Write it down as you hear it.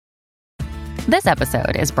This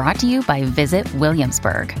episode is brought to you by Visit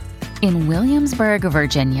Williamsburg. In Williamsburg,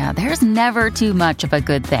 Virginia, there's never too much of a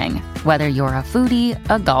good thing. Whether you're a foodie,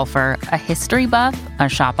 a golfer, a history buff, a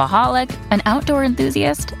shopaholic, an outdoor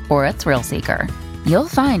enthusiast, or a thrill seeker, you'll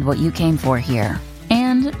find what you came for here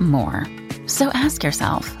and more. So ask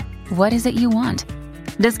yourself, what is it you want?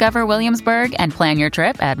 Discover Williamsburg and plan your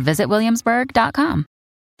trip at visitwilliamsburg.com.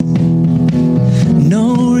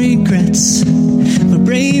 No regrets, but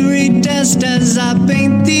bravery test as I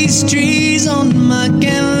paint these trees on my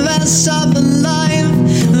canvas of a life.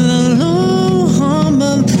 The low hum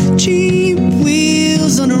of cheap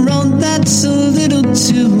wheels on a road that's a little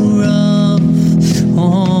too rough.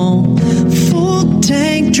 Oh, full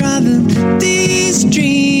tank driving these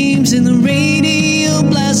dreams in the radio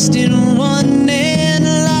blasting one end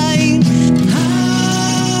light.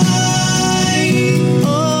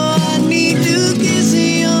 I need to kiss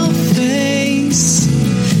your face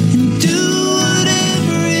and do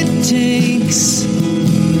whatever it takes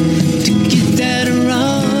to get that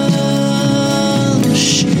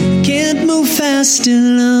rush. Can't move fast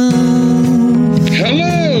enough.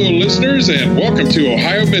 Hello, listeners, and welcome to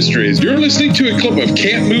Ohio Mysteries. You're listening to a clip of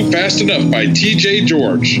Can't Move Fast Enough by TJ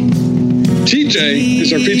George. TJ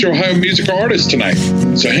is our featured Ohio musical artist tonight,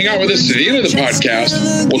 so hang out with us to the end of the podcast.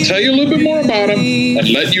 We'll tell you a little bit more about him and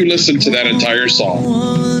let you listen to that entire song.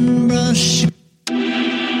 One brush.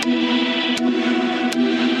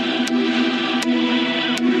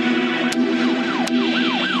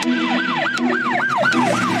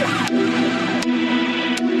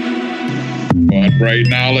 But right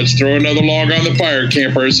now, let's throw another log on the fire,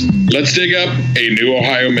 campers. Let's dig up a new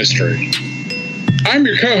Ohio mystery. I'm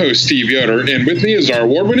your co-host, Steve Yoder, and with me is our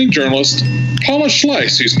award-winning journalist, Paula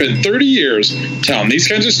Schleiss, who spent 30 years telling these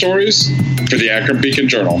kinds of stories for the Akron Beacon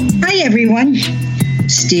Journal. Hi, everyone.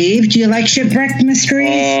 Steve, do you like shipwreck mysteries?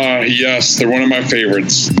 Yes, they're one of my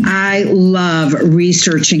favorites. I love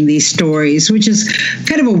researching these stories, which is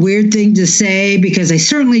kind of a weird thing to say because I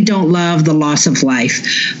certainly don't love the loss of life.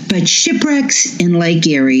 But shipwrecks in Lake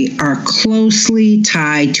Erie are closely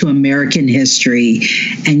tied to American history.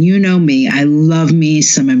 And you know me, I love me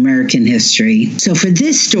some American history. So for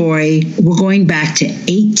this story, we're going back to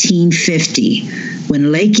 1850.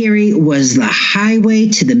 When Lake Erie was the highway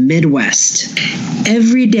to the Midwest.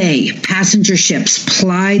 Every day, passenger ships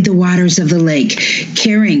plied the waters of the lake,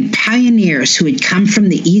 carrying pioneers who had come from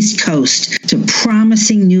the East Coast to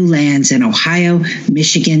promising new lands in Ohio,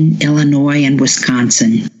 Michigan, Illinois, and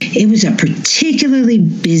Wisconsin. It was a particularly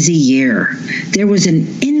busy year. There was an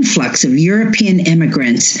influx of European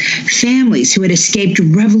immigrants, families who had escaped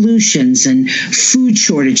revolutions and food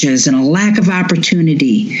shortages and a lack of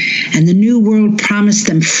opportunity. And the New World promised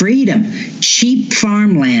them freedom, cheap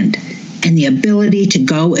farmland, and the ability to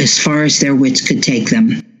go as far as their wits could take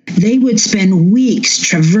them. They would spend weeks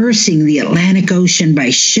traversing the Atlantic Ocean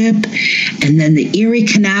by ship, and then the Erie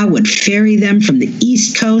Canal would ferry them from the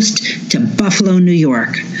East Coast to Buffalo, New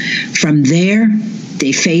York. From there,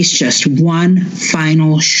 they faced just one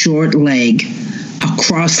final short leg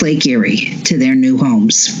across Lake Erie to their new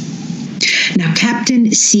homes. Now,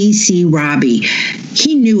 Captain C.C. Robbie,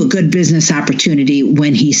 he knew a good business opportunity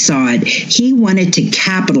when he saw it. He wanted to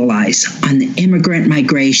capitalize on the immigrant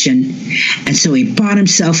migration, and so he bought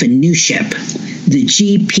himself a new ship, the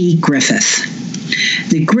G.P. Griffith.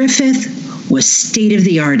 The Griffith was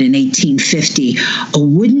state-of-the-art in 1850, a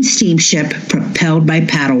wooden steamship propelled by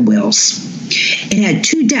paddle wheels. It had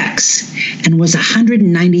 2 decks and was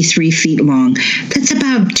 193 feet long. That's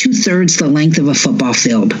about 2/3 the length of a football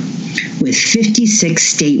field, with 56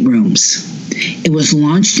 staterooms. It was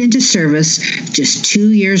launched into service just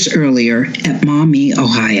 2 years earlier at Maumee,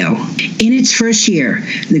 Ohio. In its first year,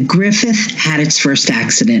 the Griffith had its first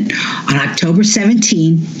accident. On October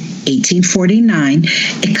 17, 1849,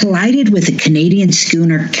 it collided with the Canadian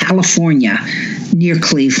schooner California near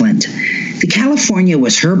Cleveland. The California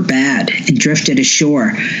was hurt bad and drifted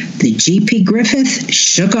ashore. The G.P. Griffith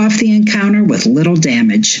shook off the encounter with little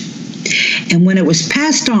damage. And when it was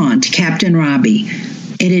passed on to Captain Robbie,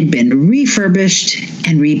 it had been refurbished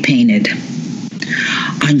and repainted.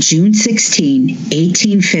 On June 16,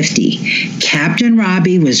 1850, Captain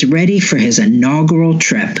Robbie was ready for his inaugural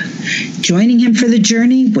trip. Joining him for the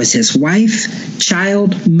journey was his wife,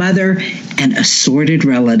 child, mother, and assorted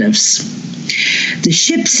relatives. The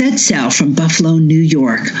ship set sail from Buffalo, New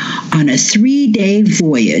York, on a 3-day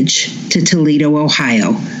voyage to Toledo,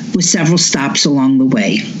 Ohio, with several stops along the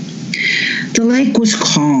way. The lake was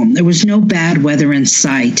calm. There was no bad weather in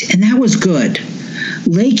sight, and that was good.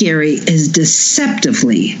 Lake Erie is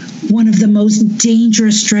deceptively one of the most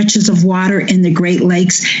dangerous stretches of water in the Great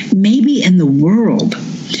Lakes, maybe in the world.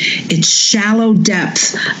 Its shallow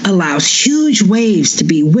depth allows huge waves to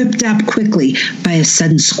be whipped up quickly by a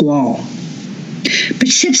sudden squall. But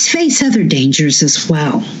ships face other dangers as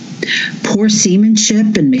well. Poor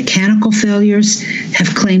seamanship and mechanical failures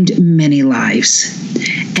have claimed many lives.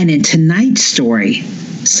 And in tonight's story,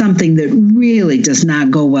 something that really does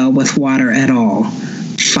not go well with water at all: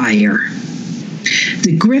 fire.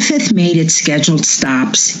 The Griffith made its scheduled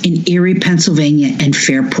stops in Erie, Pennsylvania and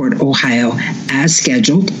Fairport, Ohio, as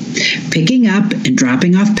scheduled, picking up and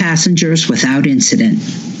dropping off passengers without incident.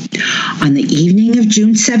 On the evening of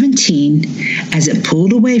June 17, as it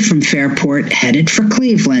pulled away from Fairport headed for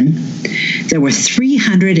Cleveland, there were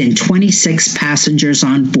 326 passengers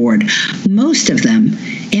on board, most of them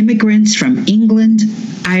immigrants from England,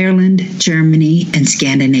 Ireland, Germany, and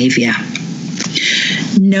Scandinavia.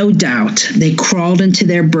 No doubt they crawled into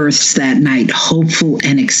their berths that night, hopeful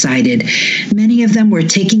and excited. Many of them were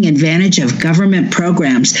taking advantage of government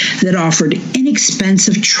programs that offered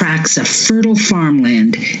inexpensive tracts of fertile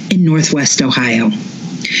farmland in Northwest Ohio.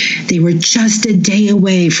 They were just a day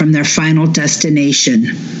away from their final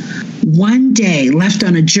destination. One day left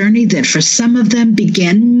on a journey that for some of them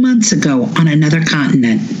began months ago on another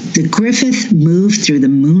continent. The Griffith moved through the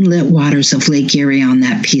moonlit waters of Lake Erie on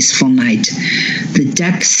that peaceful night, the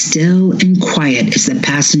deck still and quiet as the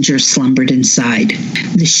passengers slumbered inside.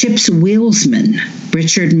 The ship's wheelsman,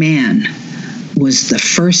 Richard Mann, was the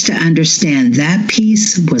first to understand that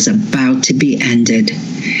peace was about to be ended.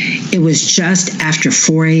 It was just after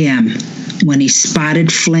 4 a.m. when he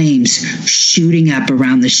spotted flames shooting up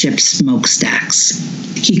around the ship's smokestacks.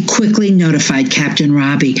 He quickly notified Captain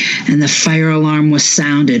Robbie, and the fire alarm was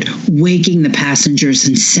sounded, waking the passengers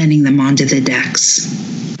and sending them onto the decks.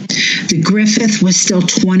 The Griffith was still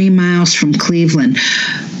 20 miles from Cleveland,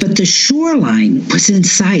 but the shoreline was in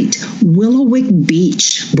sight. Willowick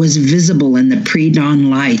Beach was visible in the pre-dawn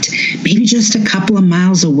light, maybe just a couple of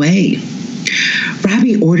miles away.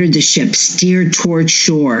 Robbie ordered the ship steered toward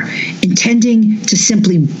shore, intending to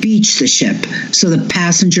simply beach the ship so the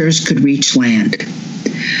passengers could reach land.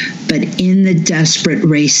 But in the desperate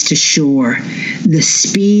race to shore, the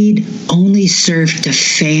speed only served to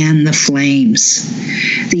fan the flames.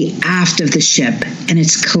 The aft of the ship and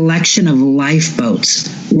its collection of lifeboats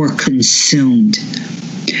were consumed.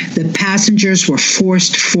 The passengers were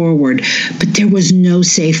forced forward, but there was no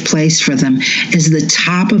safe place for them. As the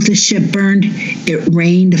top of the ship burned, it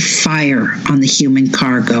rained fire on the human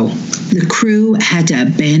cargo. The crew had to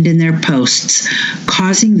abandon their posts,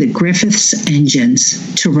 causing the Griffith's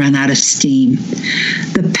engines to run out of steam.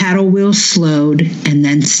 The paddle wheels slowed and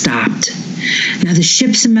then stopped. Now the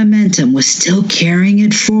ship's momentum was still carrying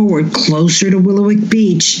it forward closer to Willowick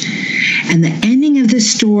Beach, and the ending of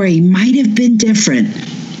this story might have been different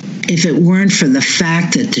if it weren't for the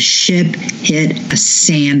fact that the ship hit a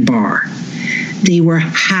sandbar. They were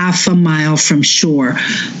half a mile from shore,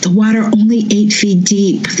 the water only 8 feet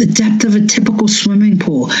deep, the depth of a typical swimming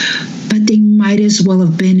pool, but they might as well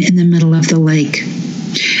have been in the middle of the lake.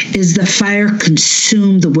 As the fire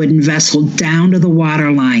consumed the wooden vessel down to the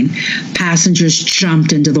waterline, passengers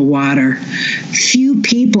jumped into the water. Few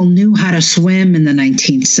people knew how to swim in the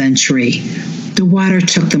 19th century. The water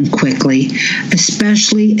took them quickly,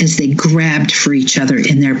 especially as they grabbed for each other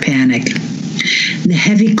in their panic. The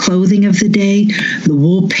heavy clothing of the day, the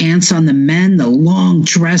wool pants on the men, the long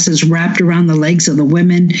dresses wrapped around the legs of the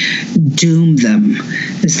women, doomed them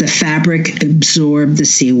as the fabric absorbed the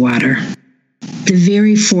seawater. The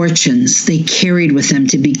very fortunes they carried with them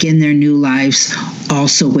to begin their new lives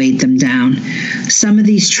also weighed them down. Some of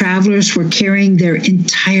these travelers were carrying their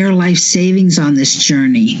entire life savings on this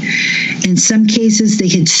journey. In some cases, they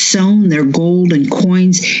had sewn their gold and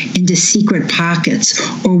coins into secret pockets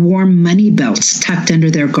or wore money belts tucked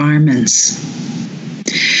under their garments.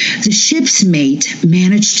 The ship's mate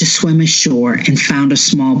managed to swim ashore and found a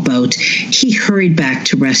small boat. He hurried back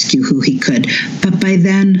to rescue who he could, but by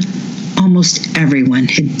then, almost everyone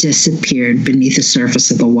had disappeared beneath the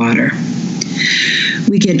surface of the water.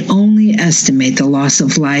 We can only estimate the loss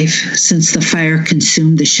of life since the fire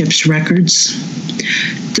consumed the ship's records.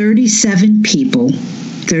 37 people,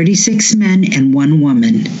 36 men and 1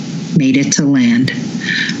 woman, made it to land.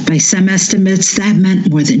 By some estimates, that meant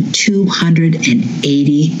more than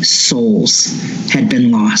 280 souls had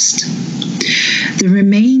been lost. The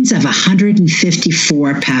remains of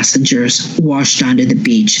 154 passengers washed onto the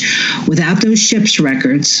beach. Without those ship's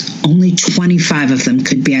records, only 25 of them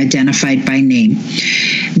could be identified by name.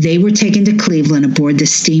 They were taken to Cleveland aboard the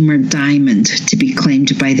steamer Diamond to be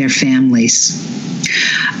claimed by their families.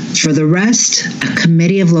 For the rest, a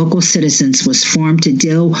committee of local citizens was formed to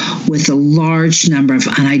deal with the large number of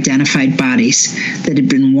unidentified bodies that had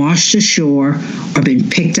been washed ashore or been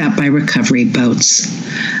picked up by recovery boats.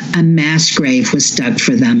 A mass grave was dug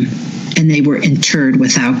for them, and they were interred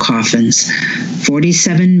without coffins.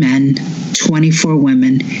 47 men, 24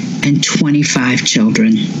 women, and 25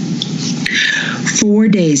 children. 4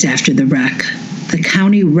 days after the wreck, the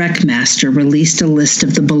county wreckmaster released a list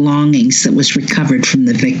of the belongings that was recovered from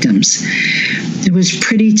the victims. It was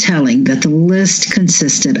pretty telling that the list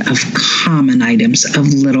consisted of common items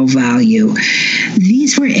of little value.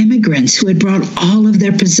 These were immigrants who had brought all of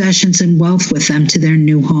their possessions and wealth with them to their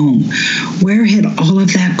new home. Where had all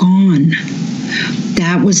of that gone?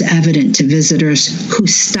 That was evident to visitors who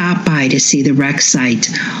stopped by to see the wreck site,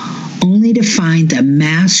 only to find the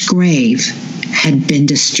mass grave had been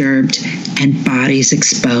disturbed and bodies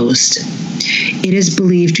exposed. It is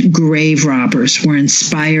believed grave robbers were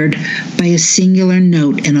inspired by a singular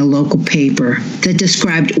note in a local paper that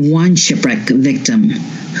described one shipwreck victim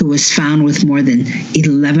who was found with more than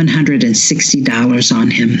 $1,160 on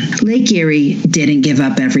him. Lake Erie didn't give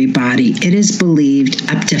up every body. It is believed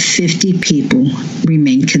up to 50 people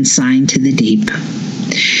remain consigned to the deep.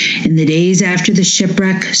 In the days after the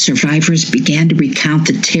shipwreck, survivors began to recount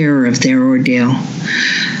the terror of their ordeal.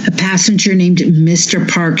 A passenger named Mr.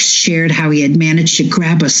 Parks shared how he had managed to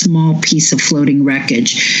grab a small piece of floating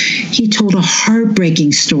wreckage. He told a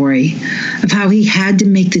heartbreaking story of how he had to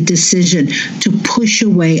make the decision to push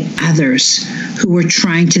away others who were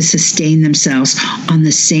trying to sustain themselves on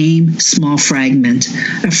the same small fragment,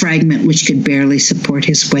 a fragment which could barely support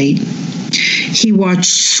his weight. He watched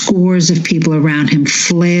scores of people around him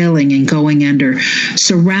flailing and going under,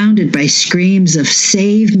 surrounded by screams of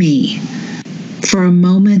 "Save me!" For a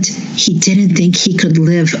moment, he didn't think he could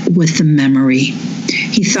live with the memory.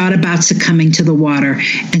 He thought about succumbing to the water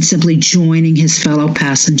and simply joining his fellow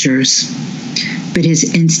passengers. But his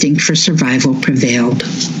instinct for survival prevailed.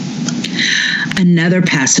 Another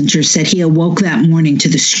passenger said he awoke that morning to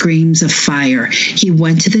the screams of fire. He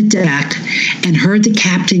went to the deck and heard the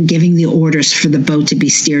captain giving the orders for the boat to be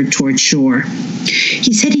steered toward shore.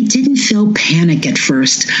 He said he didn't feel panic at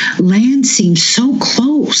first. Land seemed so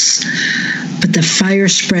close, but the fire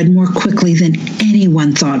spread more quickly than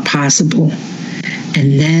anyone thought possible.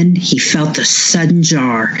 And then he felt a sudden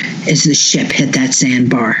jar as the ship hit that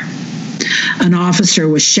sandbar. An officer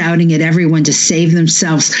was shouting at everyone to save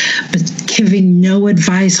themselves, but giving no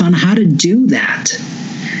advice on how to do that.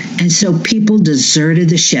 And so people deserted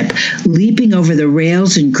the ship, leaping over the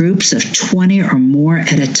rails in groups of 20 or more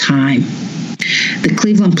at a time. The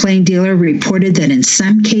Cleveland Plain Dealer reported that in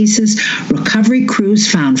some cases, recovery crews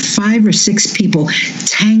found 5 or 6 people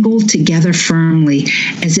tangled together firmly,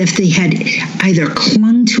 as if they had either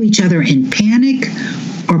clung to each other in panic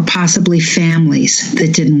or possibly families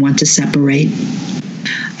that didn't want to separate.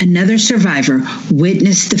 Another survivor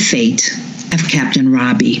witnessed the fate of Captain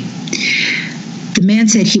Robbie. The man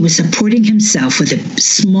said he was supporting himself with a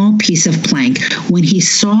small piece of plank when he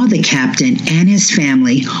saw the captain and his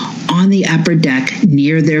family on the upper deck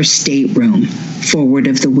near their stateroom, forward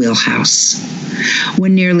of the wheelhouse.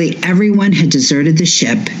 When nearly everyone had deserted the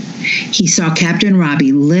ship, he saw Captain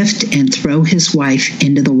Robbie lift and throw his wife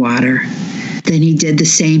into the water. Then he did the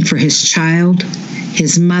same for his child,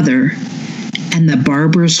 his mother, and the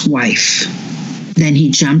barber's wife. Then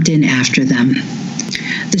he jumped in after them.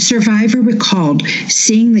 The survivor recalled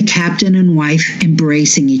seeing the captain and wife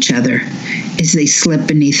embracing each other as they slipped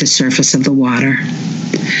beneath the surface of the water.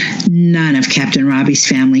 None of Captain Robbie's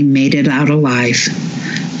family made it out alive,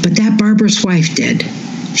 but that barber's wife did.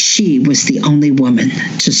 She was the only woman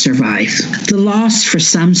to survive. The loss for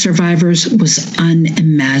some survivors was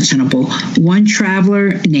unimaginable. One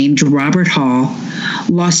traveler named Robert Hall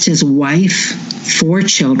lost his wife, 4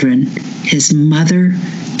 children, his mother,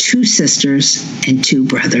 2 sisters, and 2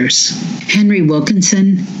 brothers. Henry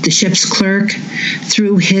Wilkinson, the ship's clerk,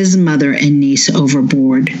 threw his mother and niece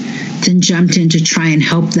overboard, then jumped in to try and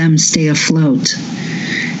help them stay afloat.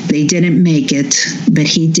 They didn't make it, but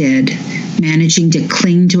he did, managing to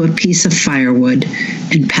cling to a piece of firewood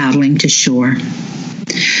and paddling to shore.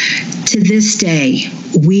 To this day,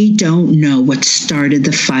 we don't know what started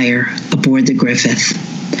the fire aboard the Griffith.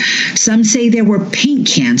 Some say there were paint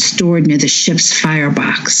cans stored near the ship's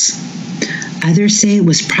firebox. Others say it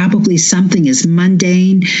was probably something as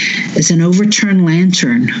mundane as an overturned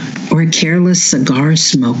lantern or a careless cigar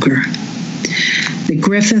smoker. The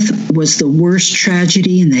Griffith was the worst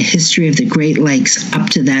tragedy in the history of the Great Lakes up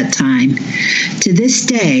to that time. To this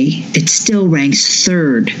day, it still ranks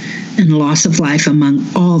 3rd in loss of life among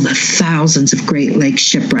all the thousands of Great Lakes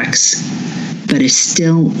shipwrecks. but is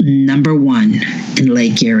still number one in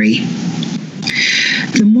Lake Erie.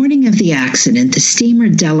 The morning of the accident, the steamer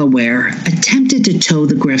Delaware attempted to tow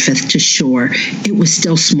the Griffith to shore. It was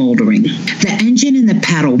still smoldering. The engine and the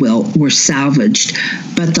paddle wheel were salvaged,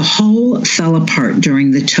 but the hull fell apart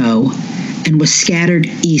during the tow and was scattered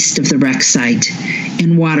east of the wreck site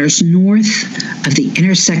in waters north of the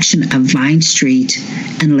intersection of Vine Street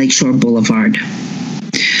and Lakeshore Boulevard.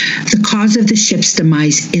 The cause of the ship's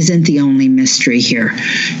demise isn't the only mystery here.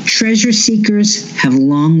 Treasure seekers have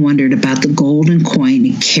long wondered about the golden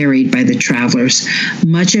coin carried by the travelers,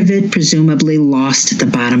 much of it presumably lost at the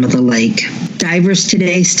bottom of the lake. Divers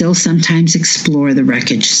today still sometimes explore the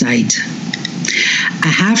wreckage site. A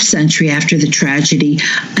half-century after the tragedy,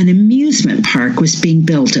 an amusement park was being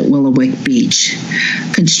built at Willowick Beach.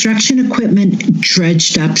 Construction equipment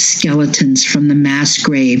dredged up skeletons from the mass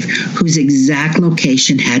grave whose exact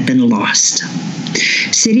location had been lost.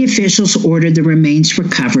 City officials ordered the remains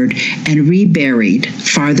recovered and reburied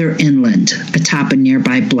farther inland atop a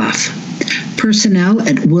nearby bluff. Personnel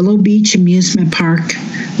at Willow Beach Amusement Park,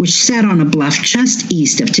 which sat on a bluff just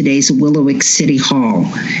east of today's Willowick City Hall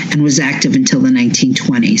and was active until the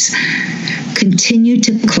 1920s, continued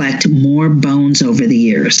to collect more bones over the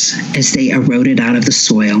years as they eroded out of the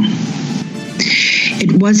soil.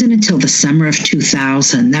 It wasn't until the summer of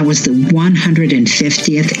 2000, that was the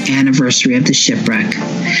 150th anniversary of the shipwreck,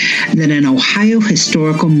 that an Ohio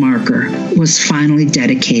historical marker was finally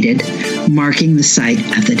dedicated, marking the site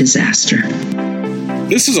of the disaster.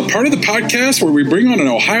 This is a part of the podcast where we bring on an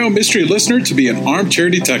Ohio Mystery listener to be an armchair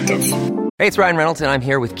detective. Hey, it's Ryan Reynolds, and I'm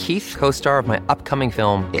here with Keith, co-star of my upcoming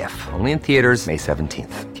film, If, only in theaters May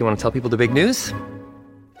 17th. Do you want to tell people the big news?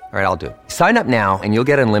 All right, I'll do it. Sign up now and you'll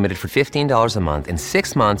get unlimited for $15 a month and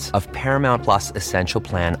 6 months of Paramount Plus Essential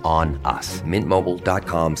Plan on us.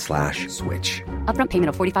 MintMobile.com/switch. Upfront payment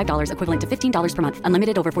of $45 equivalent to $15 per month.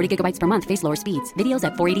 Unlimited over 40 gigabytes per month. Face lower speeds. Videos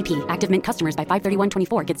at 480p. Active Mint customers by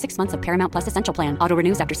 531.24 get 6 months of Paramount Plus Essential Plan. Auto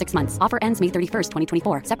renews after 6 months. Offer ends May 31st,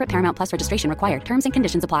 2024. Separate Paramount Plus registration required. Terms and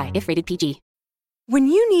conditions apply if rated PG. When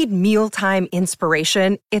you need mealtime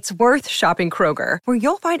inspiration, it's worth shopping Kroger, where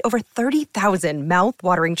you'll find over 30,000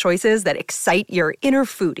 mouth-watering choices that excite your inner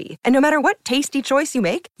foodie. And no matter what tasty choice you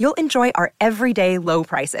make, you'll enjoy our everyday low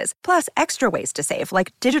prices, plus extra ways to save,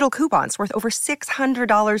 like digital coupons worth over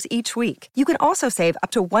 $600 each week. You can also save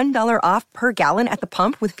up to $1 off per gallon at the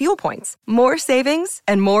pump with fuel points. More savings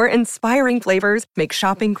and more inspiring flavors make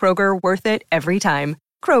shopping Kroger worth it every time.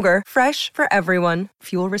 Kroger, fresh for everyone.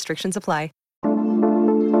 Fuel restrictions apply.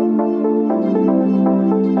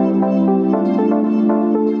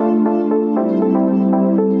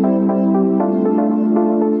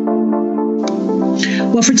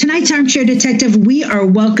 Well, for tonight's Armchair Detective, we are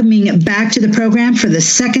welcoming back to the program for the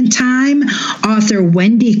second time author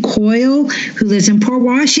Wendy Coyle, who lives in Port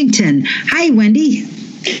Washington. Hi, Wendy.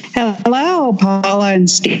 Hello, Paula and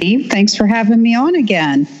Steve. Thanks for having me on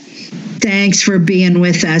again. Thanks for being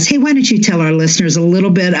with us. Hey, why don't you tell our listeners a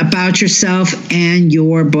little bit about yourself and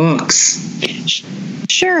your books?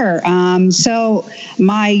 Sure. So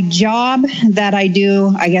my job that I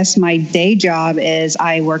do, I guess my day job is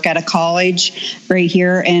I work at a college right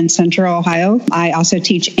here in Central Ohio. I also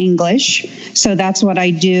teach English. So that's what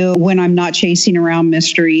I do when I'm not chasing around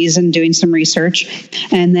mysteries and doing some research.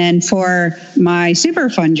 And then for my super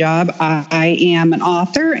fun job, I am an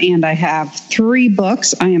author and I have 3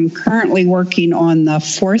 books. I am currently working on the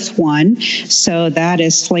 4th one. So that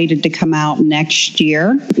is slated to come out next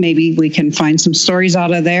year. Maybe we can find some stories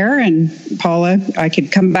out of there, and Paula, I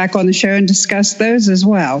could come back on the show and discuss those as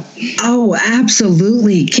well. Oh,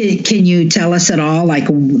 absolutely. Can you tell us at all, like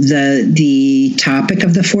the topic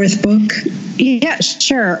of the 4th book? Yeah,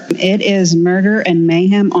 sure. It is murder and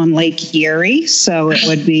mayhem on Lake Erie, so it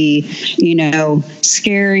would be,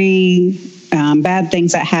 scary, bad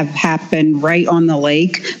things that have happened right on the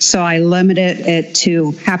lake. So I limited it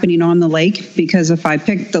to happening on the lake, because if I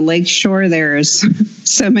pick the lake shore, there's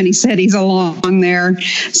so many cities along there.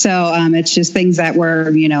 So it's just things that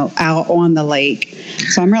were, out on the lake.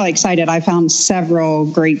 So I'm really excited. I found several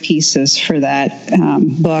great pieces for that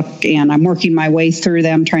book, and I'm working my way through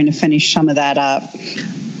them, trying to finish some of that up.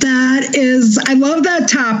 I love that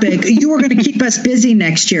topip. You are going to keep us busy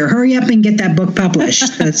next year. Hurry up and get that book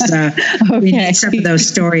published. Okay. We need some of those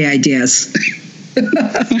story ideas.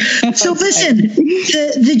 So listen,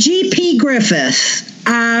 the GP Griffith,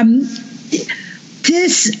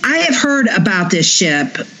 I have heard about this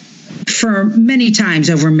ship for many times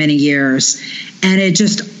over many years, and it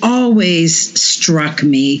just always struck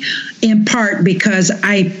me, in part because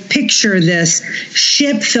I picture this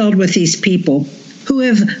ship filled with these people who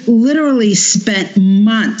have literally spent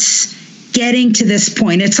months getting to this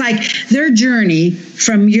point. It's like their journey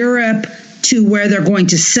from Europe to where they're going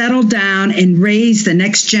to settle down and raise the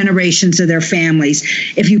next generations of their families.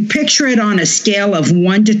 If you picture it on a scale of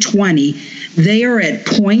 1 to 20, they are at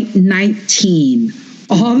point 19.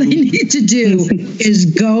 All they need to do is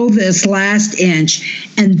go this last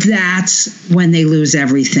inch, and that's when they lose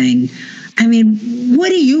everything. I mean, what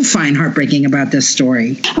do you find heartbreaking about this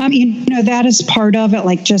story? That is part of it,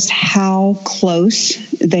 like just how close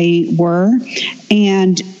they were.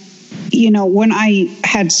 And when I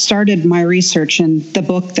had started my research, and the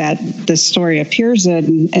book that this story appears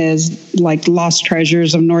in is like Lost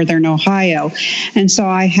Treasures of Northern Ohio. And so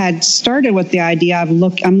I had started with the idea of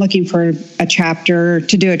I'm looking for a chapter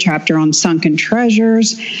on sunken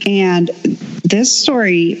treasures. And this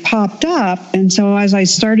story popped up. And so as I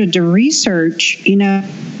started to research,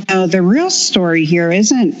 the real story here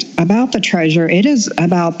isn't about the treasure. It is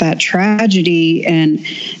about that tragedy and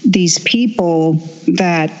these people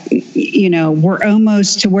that, were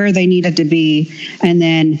almost to where they needed to be. And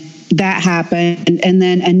then that happened. And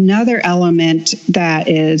then another element that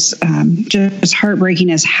is just heartbreaking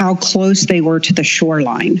is how close they were to the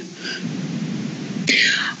shoreline.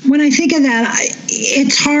 When I think of that,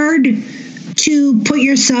 it's hard to put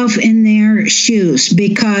yourself in their shoes,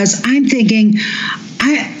 because I'm thinking,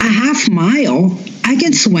 a half mile, I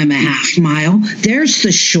can swim a half mile. There's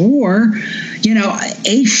the shore,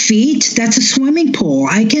 8 feet, that's a swimming pool.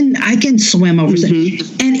 I can swim over there.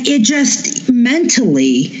 And it just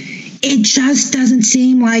mentally, it just doesn't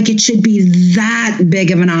seem like it should be that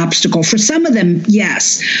big of an obstacle. For some of them,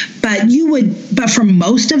 yes, but for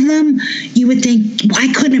most of them, you would think,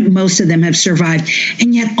 why couldn't most of them have survived?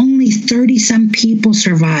 And yet only 30-some people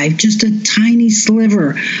survived, just a tiny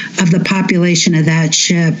sliver of the population of that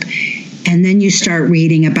ship. And then you start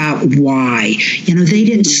reading about why. They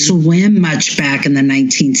didn't swim much back in the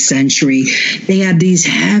 19th century. They had these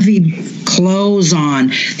heavy clothes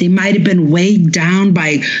on. They might have been weighed down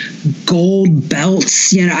by gold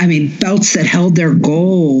belts, belts that held their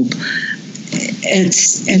gold.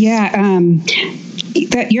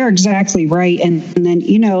 That you're exactly right. And then,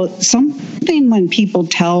 something when people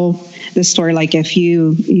tell the story, like if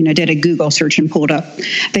you, did a Google search and pulled up,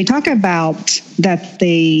 they talk about that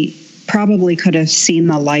they probably could have seen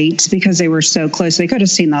the lights because they were so close. They could have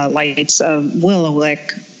seen the lights of Willow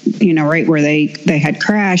Lick, right where they had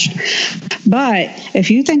crashed. But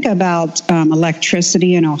if you think about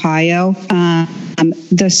electricity in Ohio,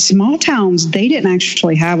 the small towns, they didn't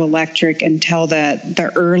actually have electric until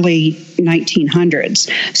the early 1900s.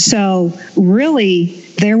 So really,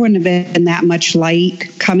 there wouldn't have been that much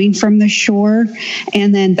light coming from the shore.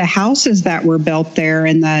 And then the houses that were built there,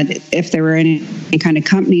 and if there were any kind of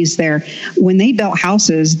companies there, when they built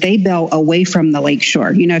houses, they built away from the lake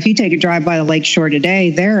shore. If you take a drive by the lake shore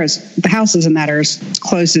today, the houses in that are as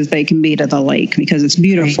close as they can be to the lake because it's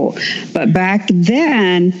beautiful. Right. But back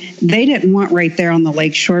then, they didn't want right there on the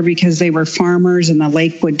lake shore because they were farmers and the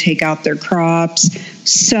lake would take out their crops.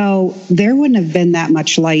 So there wouldn't have been that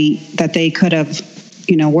much light that they could have,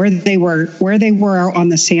 where they were on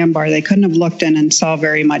the sandbar, they couldn't have looked in and saw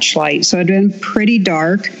very much light. So it had been pretty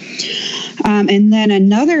dark. And then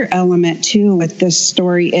another element, too, with this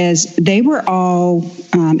story is they were all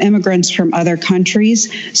immigrants from other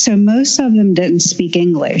countries. So most of them didn't speak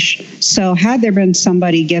English. So had there been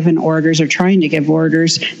somebody giving orders or trying to give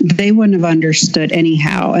orders, they wouldn't have understood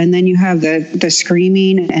anyhow. And then you have the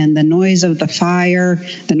screaming and the noise of the fire,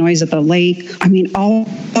 the noise of the lake. I mean, all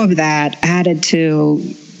of that added to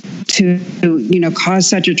cause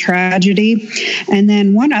such a tragedy. And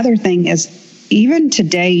then one other thing is, even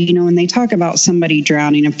today, when they talk about somebody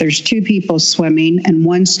drowning, if there's two people swimming and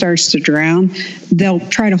one starts to drown, they'll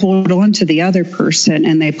try to hold on to the other person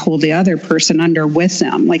and they pull the other person under with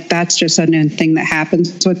them. Like that's just a new thing that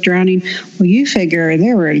happens with drowning. Well, you figure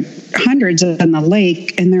there were hundreds in the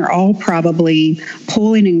lake and they're all probably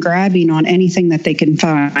pulling and grabbing on anything that they can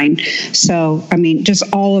find. So, I mean, just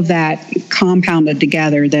all of that compounded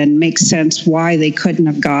together then makes sense why they couldn't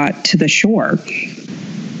have got to the shore.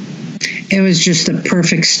 It was just a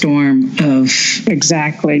perfect storm of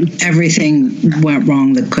exactly everything went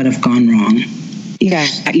wrong that could have gone wrong. Yeah,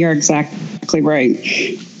 you're exactly right.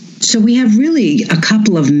 So we have really a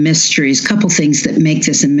couple of mysteries, couple things that make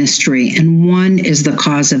this a mystery. And one is the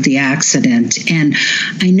cause of the accident. And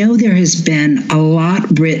I know there has been a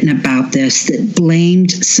lot written about this that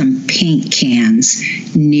blamed some paint cans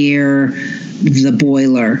near the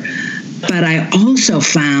boiler. But I also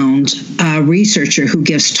found researcher who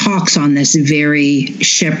gives talks on this very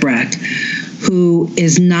shipwreck, who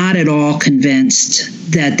is not at all convinced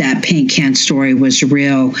that paint can story was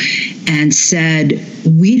real, and said,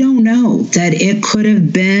 we don't know, that it could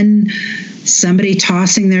have been somebody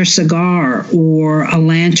tossing their cigar or a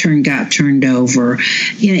lantern got turned over.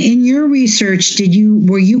 In your research,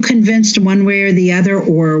 were you convinced one way or the other,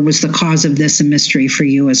 or was the cause of this a mystery for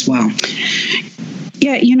you as well?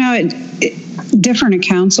 Yeah, different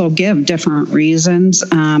accounts will give different reasons.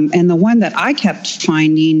 And the one that I kept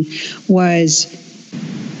finding was,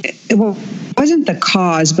 it wasn't the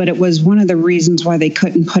cause, but it was one of the reasons why they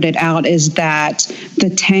couldn't put it out, is that the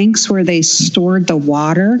tanks where they stored the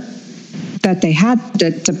water that they had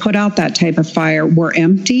to put out that type of fire were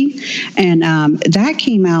empty. And that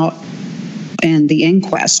came out in the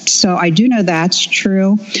inquest. So I do know that's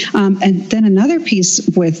true. And then another piece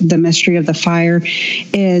with the mystery of the fire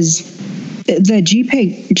is the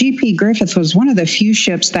GP Griffith was one of the few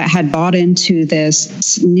ships that had bought into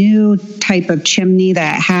this new type of chimney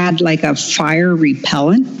that had like a fire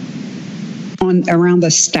repellent around the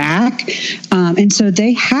stack. And so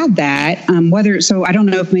they had that. So I don't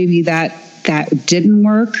know if maybe that didn't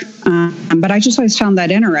work. But I just always found that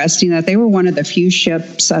interesting, that they were one of the few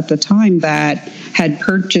ships at the time that had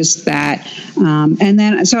purchased that. And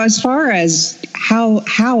then, so as far as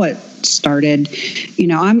how it started,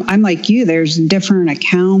 I'm like you, there's different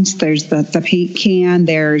accounts. There's the paint can,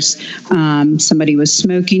 there's somebody was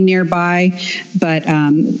smoking nearby, but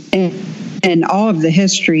and all of the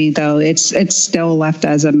history, though, it's still left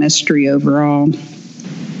as a mystery overall.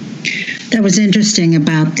 That was interesting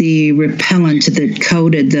about the repellent that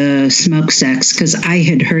coated the smokestacks, because I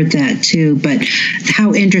had heard that too. But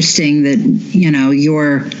how interesting that,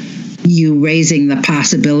 you raising the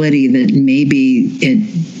possibility that maybe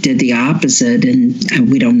it did the opposite, and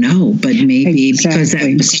we don't know, but maybe exactly, because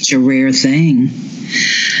that was such a rare thing.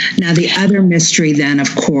 Now, the other mystery then,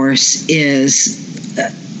 of course, is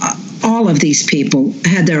all of these people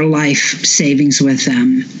had their life savings with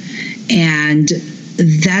them, and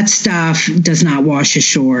that stuff does not wash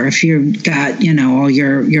ashore. If you've got, all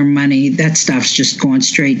your money, that stuff's just going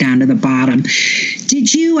straight down to the bottom.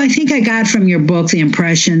 I think I got from your book the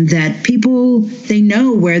impression that people, they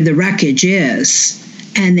know where the wreckage is,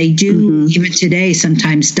 and they do, even today,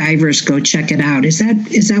 sometimes divers go check it out. Is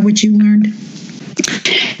that what you learned?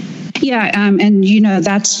 Yeah, and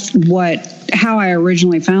that's how I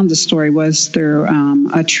originally found the story, was through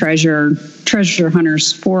a treasure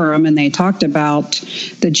hunters forum, and they talked about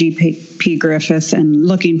the GP Griffith and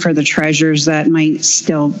looking for the treasures that might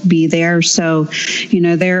still be there. So,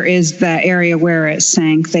 there is that area where it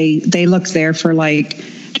sank. They look there for like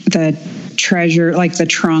the treasure, like the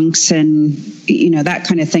trunks and that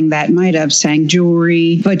kind of thing that might have sank,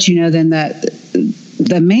 jewelry. But then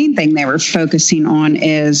the main thing they were focusing on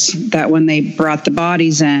is that when they brought the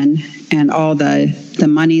bodies in and all the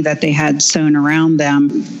money that they had sewn around them,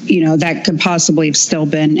 that could possibly have still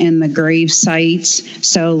been in the grave sites.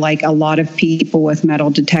 So like a lot of people with metal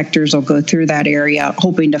detectors will go through that area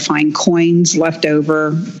hoping to find coins left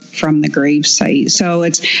over from the grave site. So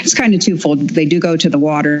it's kind of twofold. They do go to the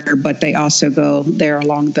water, but they also go there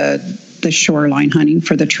along the shoreline hunting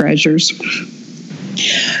for the treasures.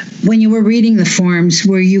 When you were reading the forums,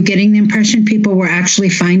 were you getting the impression people were actually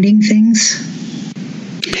finding things?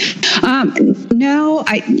 No,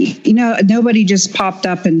 nobody just popped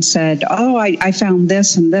up and said, "Oh, I found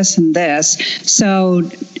this and this and this." So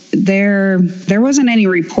there wasn't any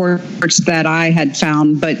reports that I had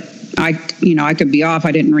found, but I could be off.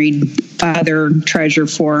 I didn't read other treasure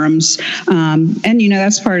forums. And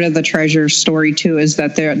that's part of the treasure story too, is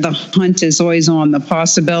that the hunt is always on. The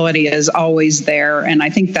possibility is always there. And I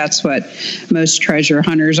think that's what most treasure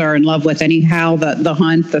hunters are in love with anyhow, the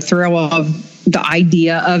hunt, the thrill of the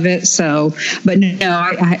idea of it. So, but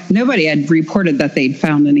no, nobody had reported that they'd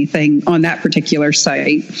found anything on that particular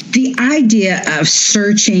site. The idea of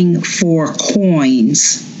searching for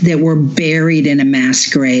coins that were buried in a mass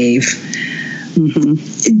grave,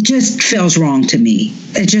 it just feels wrong to me.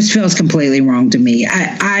 It just feels completely wrong to me.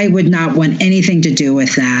 I would not want anything to do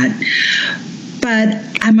with that. But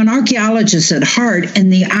I'm an archaeologist at heart,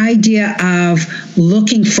 and the idea of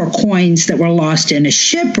looking for coins that were lost in a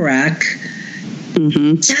shipwreck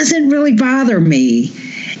doesn't really bother me.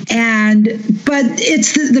 But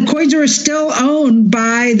it's the coins are still owned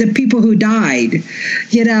by the people who died.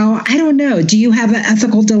 I don't know. Do you have an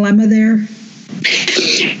ethical dilemma there?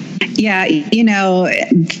 Yeah,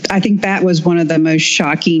 I think that was one of the most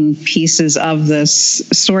shocking pieces of this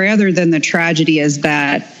story, other than the tragedy, is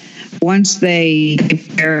that once they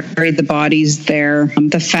buried the bodies there,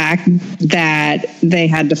 the fact that they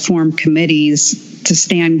had to form committees to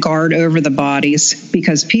stand guard over the bodies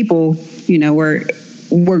because people,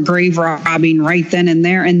 were grave robbing right then and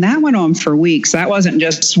there. And that went on for weeks. That wasn't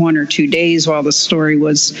just 1 or 2 days while the story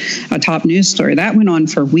was a top news story. That went on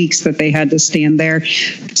for weeks that they had to stand there.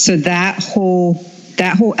 So that whole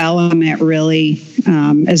element really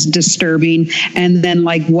is disturbing. And then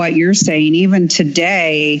like what you're saying, even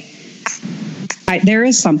today, there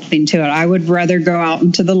is something to it. I would rather go out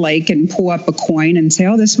into the lake and pull up a coin and say,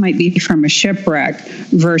 oh, this might be from a shipwreck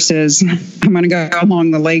versus I'm going to go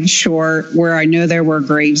along the lake shore where I know there were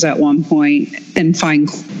graves at one point and find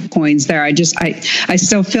coins there. I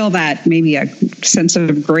still feel that maybe a sense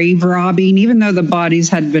of grave robbing, even though the bodies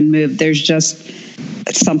had been moved. There's just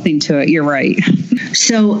something to it. You're right.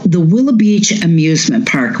 So the Willow Beach Amusement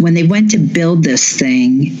Park, when they went to build this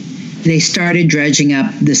thing, they started dredging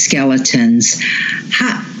up the skeletons.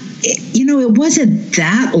 It wasn't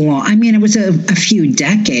that long. I mean, it was a few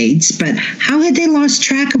decades, but how had they lost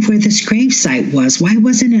track of where this gravesite was? Why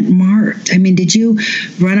wasn't it marked? I mean, did you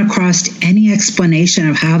run across any explanation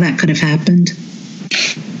of how that could have happened?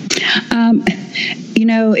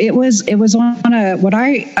 It was on what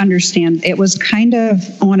I understand, it was kind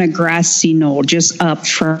of on a grassy knoll just up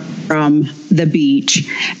from the beach.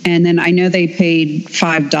 And then I know they paid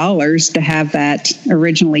 $5 to have that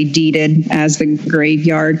originally deeded as the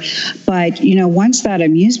graveyard. But, once that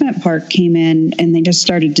amusement park came in and they just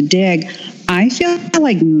started to dig, I feel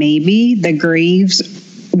like maybe the graves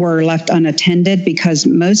were left unattended because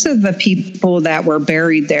most of the people that were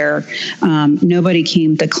buried there, nobody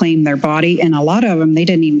came to claim their body. And a lot of them, they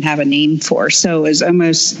didn't even have a name for. So it was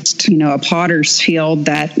almost, a potter's field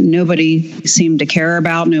that nobody seemed to care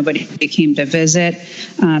about. Nobody came to visit.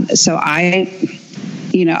 So I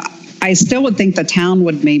still would think the town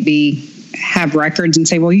would maybe have records and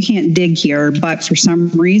say, well, you can't dig here. But for some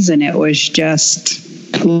reason, it was just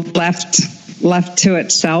left to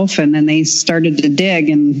itself, and then they started to dig,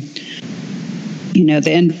 and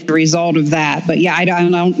the end result of that. But yeah, I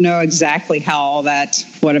don't know exactly how all that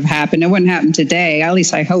would have happened. It wouldn't happen today. At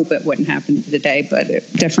least I hope it wouldn't happen today, but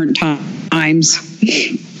at different times.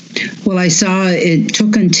 Well, I saw it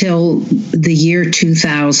took until the year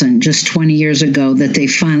 2000, just 20 years ago, that they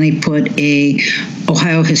finally put a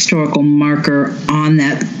Ohio historical marker on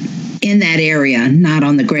that, in that area, not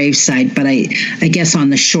on the gravesite, but I guess on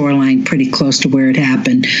the shoreline pretty close to where it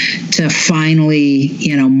happened, to finally,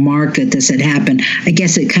 mark that this had happened. I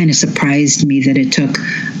guess it kind of surprised me that it took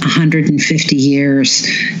 150 years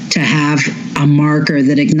to have a marker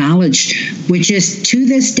that acknowledged, which is to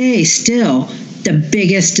this day still the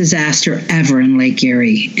biggest disaster ever in Lake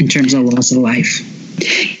Erie in terms of loss of life.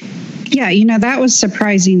 Yeah, that was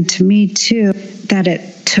surprising to me too, that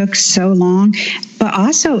it took so long. But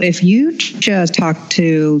also, if you just talk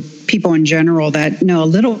to people in general that know a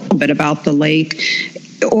little bit about the lake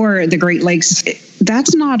or the Great Lakes,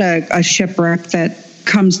 that's not a shipwreck that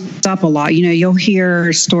comes up a lot. You'll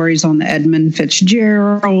hear stories on the Edmund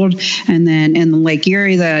Fitzgerald, and then in the Lake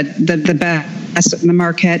Erie, the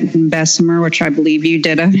Marquette and Bessemer, which I believe you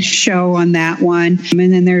did a show on that one.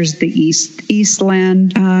 And then there's the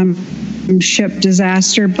Eastland ship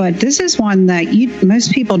disaster, but this is one that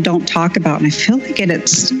most people don't talk about, and I feel like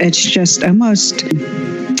it's just almost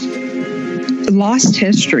lost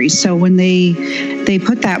history. So when they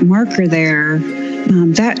put that marker there,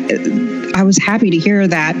 I was happy to hear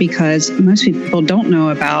that because most people don't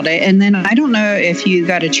know about it. And then I don't know if you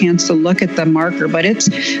got a chance to look at the marker, but it's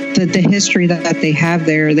the history that they have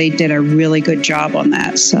there. They did a really good job on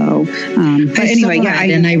that. So, but anyway,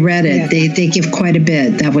 and I read it. Yeah. They give quite a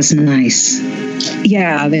bit. That was nice.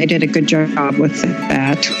 Yeah, they did a good job with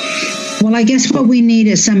that. Well, I guess what we need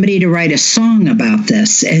is somebody to write a song about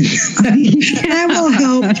this, and that will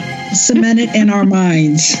help cement it in our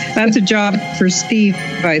minds. That's a job for Steve,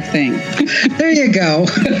 I think. There you go.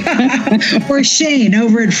 Or Shane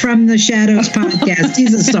over at From the Shadows podcast.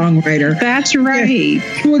 He's a songwriter. That's right.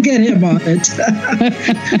 Yeah, we'll get him on it.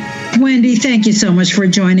 Wendy, thank you so much for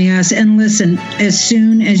joining us. And listen, as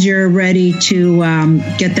soon as you're ready to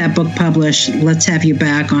get that book published, let's have you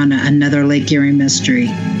back on another Lake Erie mystery.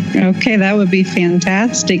 Okay, that would be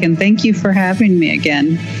fantastic. And thank you for having me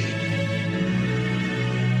again.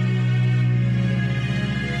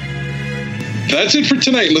 That's it for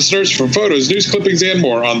tonight, listeners. For photos, news clippings, and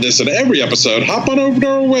more on this and every episode, hop on over to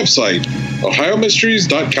our website,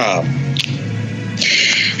 ohiomysteries.com.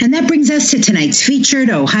 And that brings us to tonight's featured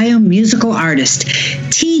Ohio musical artist.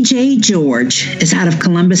 T.J. George is out of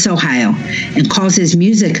Columbus, Ohio, and calls his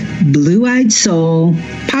music blue-eyed soul,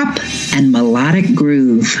 pop, and melodic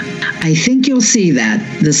groove. I think you'll see that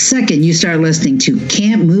the second you start listening to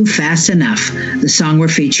Can't Move Fast Enough, the song we're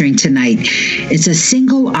featuring tonight. It's a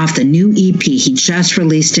single off the new EP he just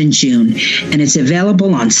released in June, and it's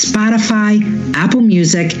available on Spotify, Apple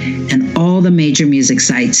Music, and all the major music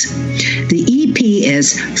sites. The EP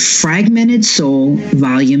is Fragmented Soul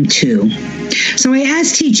Volume 2. So I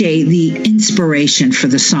asked TJ the inspiration for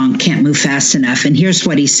the song Can't Move Fast Enough, and here's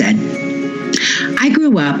what he said. I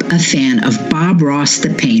grew up a fan of Bob Ross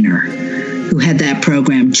the painter, who had that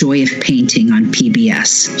program Joy of Painting on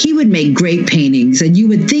PBS. He would make great paintings, and you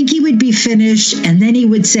would think he would be finished, and then he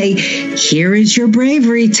would say, here is your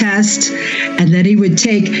bravery test. And then he would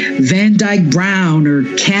take Van Dyke Brown or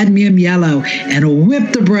Cadmium Yellow and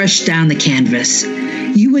whip the brush down the canvas.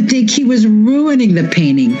 You would think he was ruining the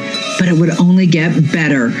painting, but it would only get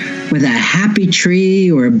better with a happy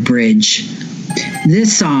tree or a bridge.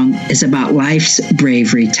 This song is about life's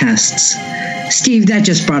bravery tests. Steve, that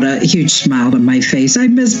just brought a huge smile to my face. I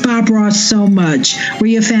miss Bob Ross so much. Were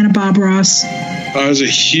you a fan of Bob Ross? I was a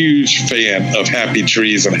huge fan of happy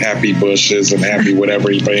trees and happy bushes and happy whatever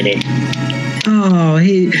he painted. Oh,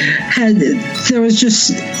 he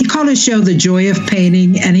called his show The Joy of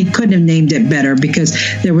Painting, and he couldn't have named it better because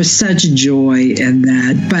there was such joy in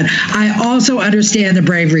that. But I also understand the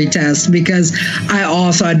bravery test because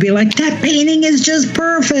I'd be like, that painting is just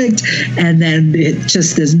perfect. And then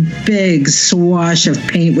this big swash of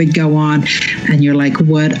paint would go on, and you're like,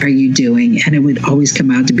 what are you doing? And it would always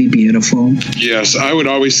come out to be beautiful. Yes, I would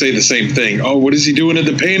always say the same thing. Oh, what is he doing in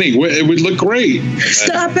the painting? It would look great.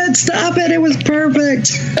 Stop it. It was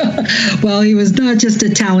perfect. Well, he was not just a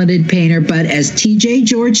talented painter, but as T.J.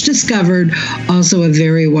 George discovered, also a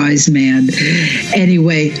very wise man.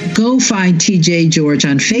 Anyway, go find T.J. George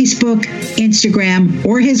on Facebook, Instagram,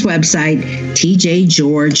 or his website,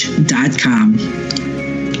 tjgeorge.com.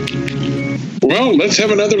 Well, let's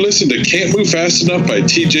have another listen to Can't Move Fast Enough by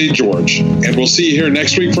T.J. George. And we'll see you here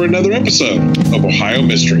next week for another episode of Ohio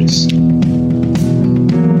Mysteries.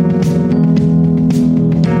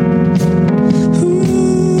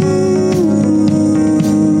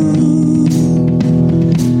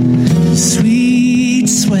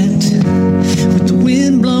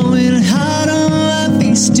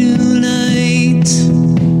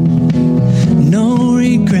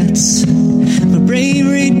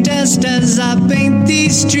 As I paint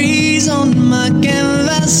these trees on my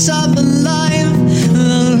canvas of a life,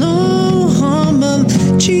 the low hum of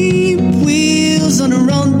cheap wheels on a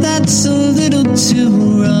road that's a little too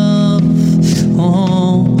rough.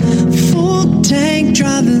 Oh, full tank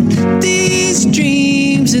driving these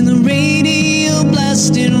dreams in the radio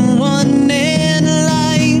blasting one end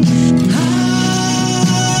light.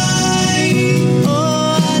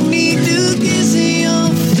 I need to kiss your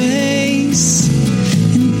face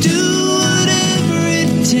and do whatever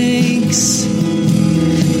it takes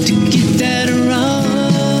to get that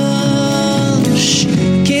rush.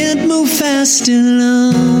 Can't move fast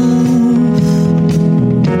enough.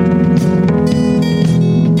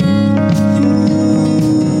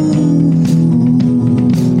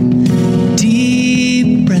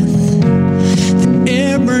 Deep breath, the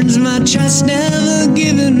air burns my chest, never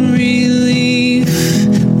giving relief.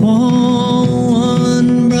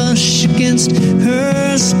 One brush against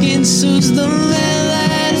her skin soothes the man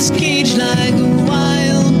that's caged like a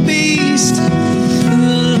wild beast.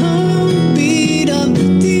 The long beat of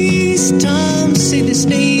these toms say this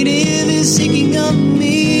native is seeking a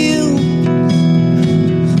meal.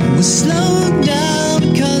 We'll slow down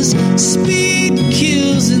because speed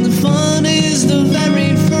kills and the fun is the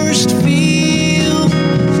very first feel.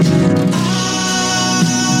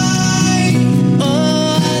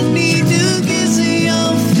 I need to kiss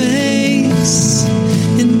your face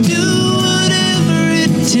and do whatever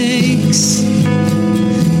it takes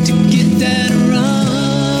to get that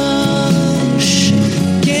rush.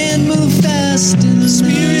 Can't move fast and the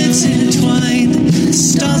spirits intertwined. The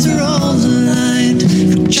stars are all aligned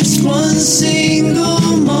for just one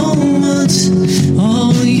single moment.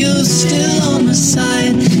 Oh, you're still on my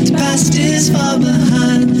side. The past is far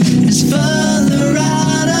behind. It's further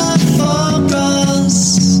out of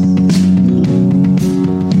focus.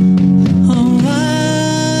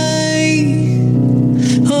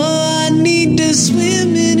 I need to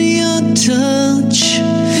swim in your touch.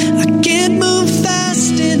 I can't move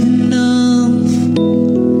fast enough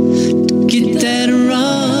to get that rush.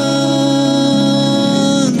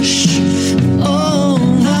 Oh,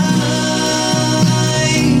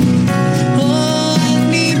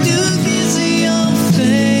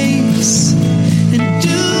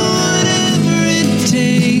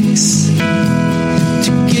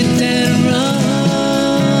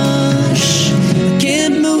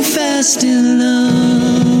 fast in love.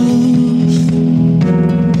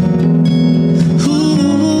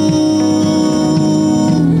 Ooh,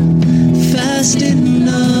 fast in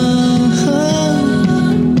love.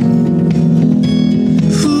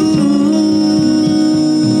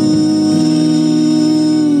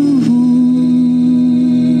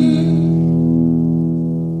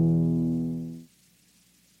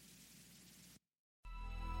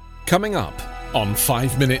 Coming up on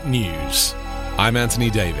 5 Minute News, I'm Anthony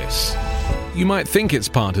Davis. You might think it's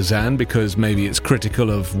partisan because maybe it's critical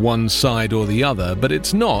of one side or the other, but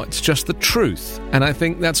it's not, it's just the truth. And I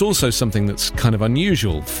think that's also something that's kind of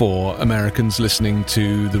unusual for Americans listening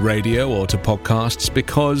to the radio or to podcasts,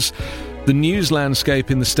 because the news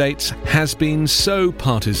landscape in the States has been so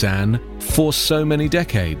partisan for so many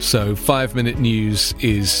decades. So 5 Minute News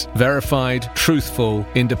is verified, truthful,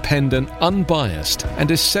 independent, unbiased,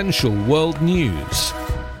 and essential world news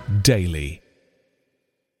daily.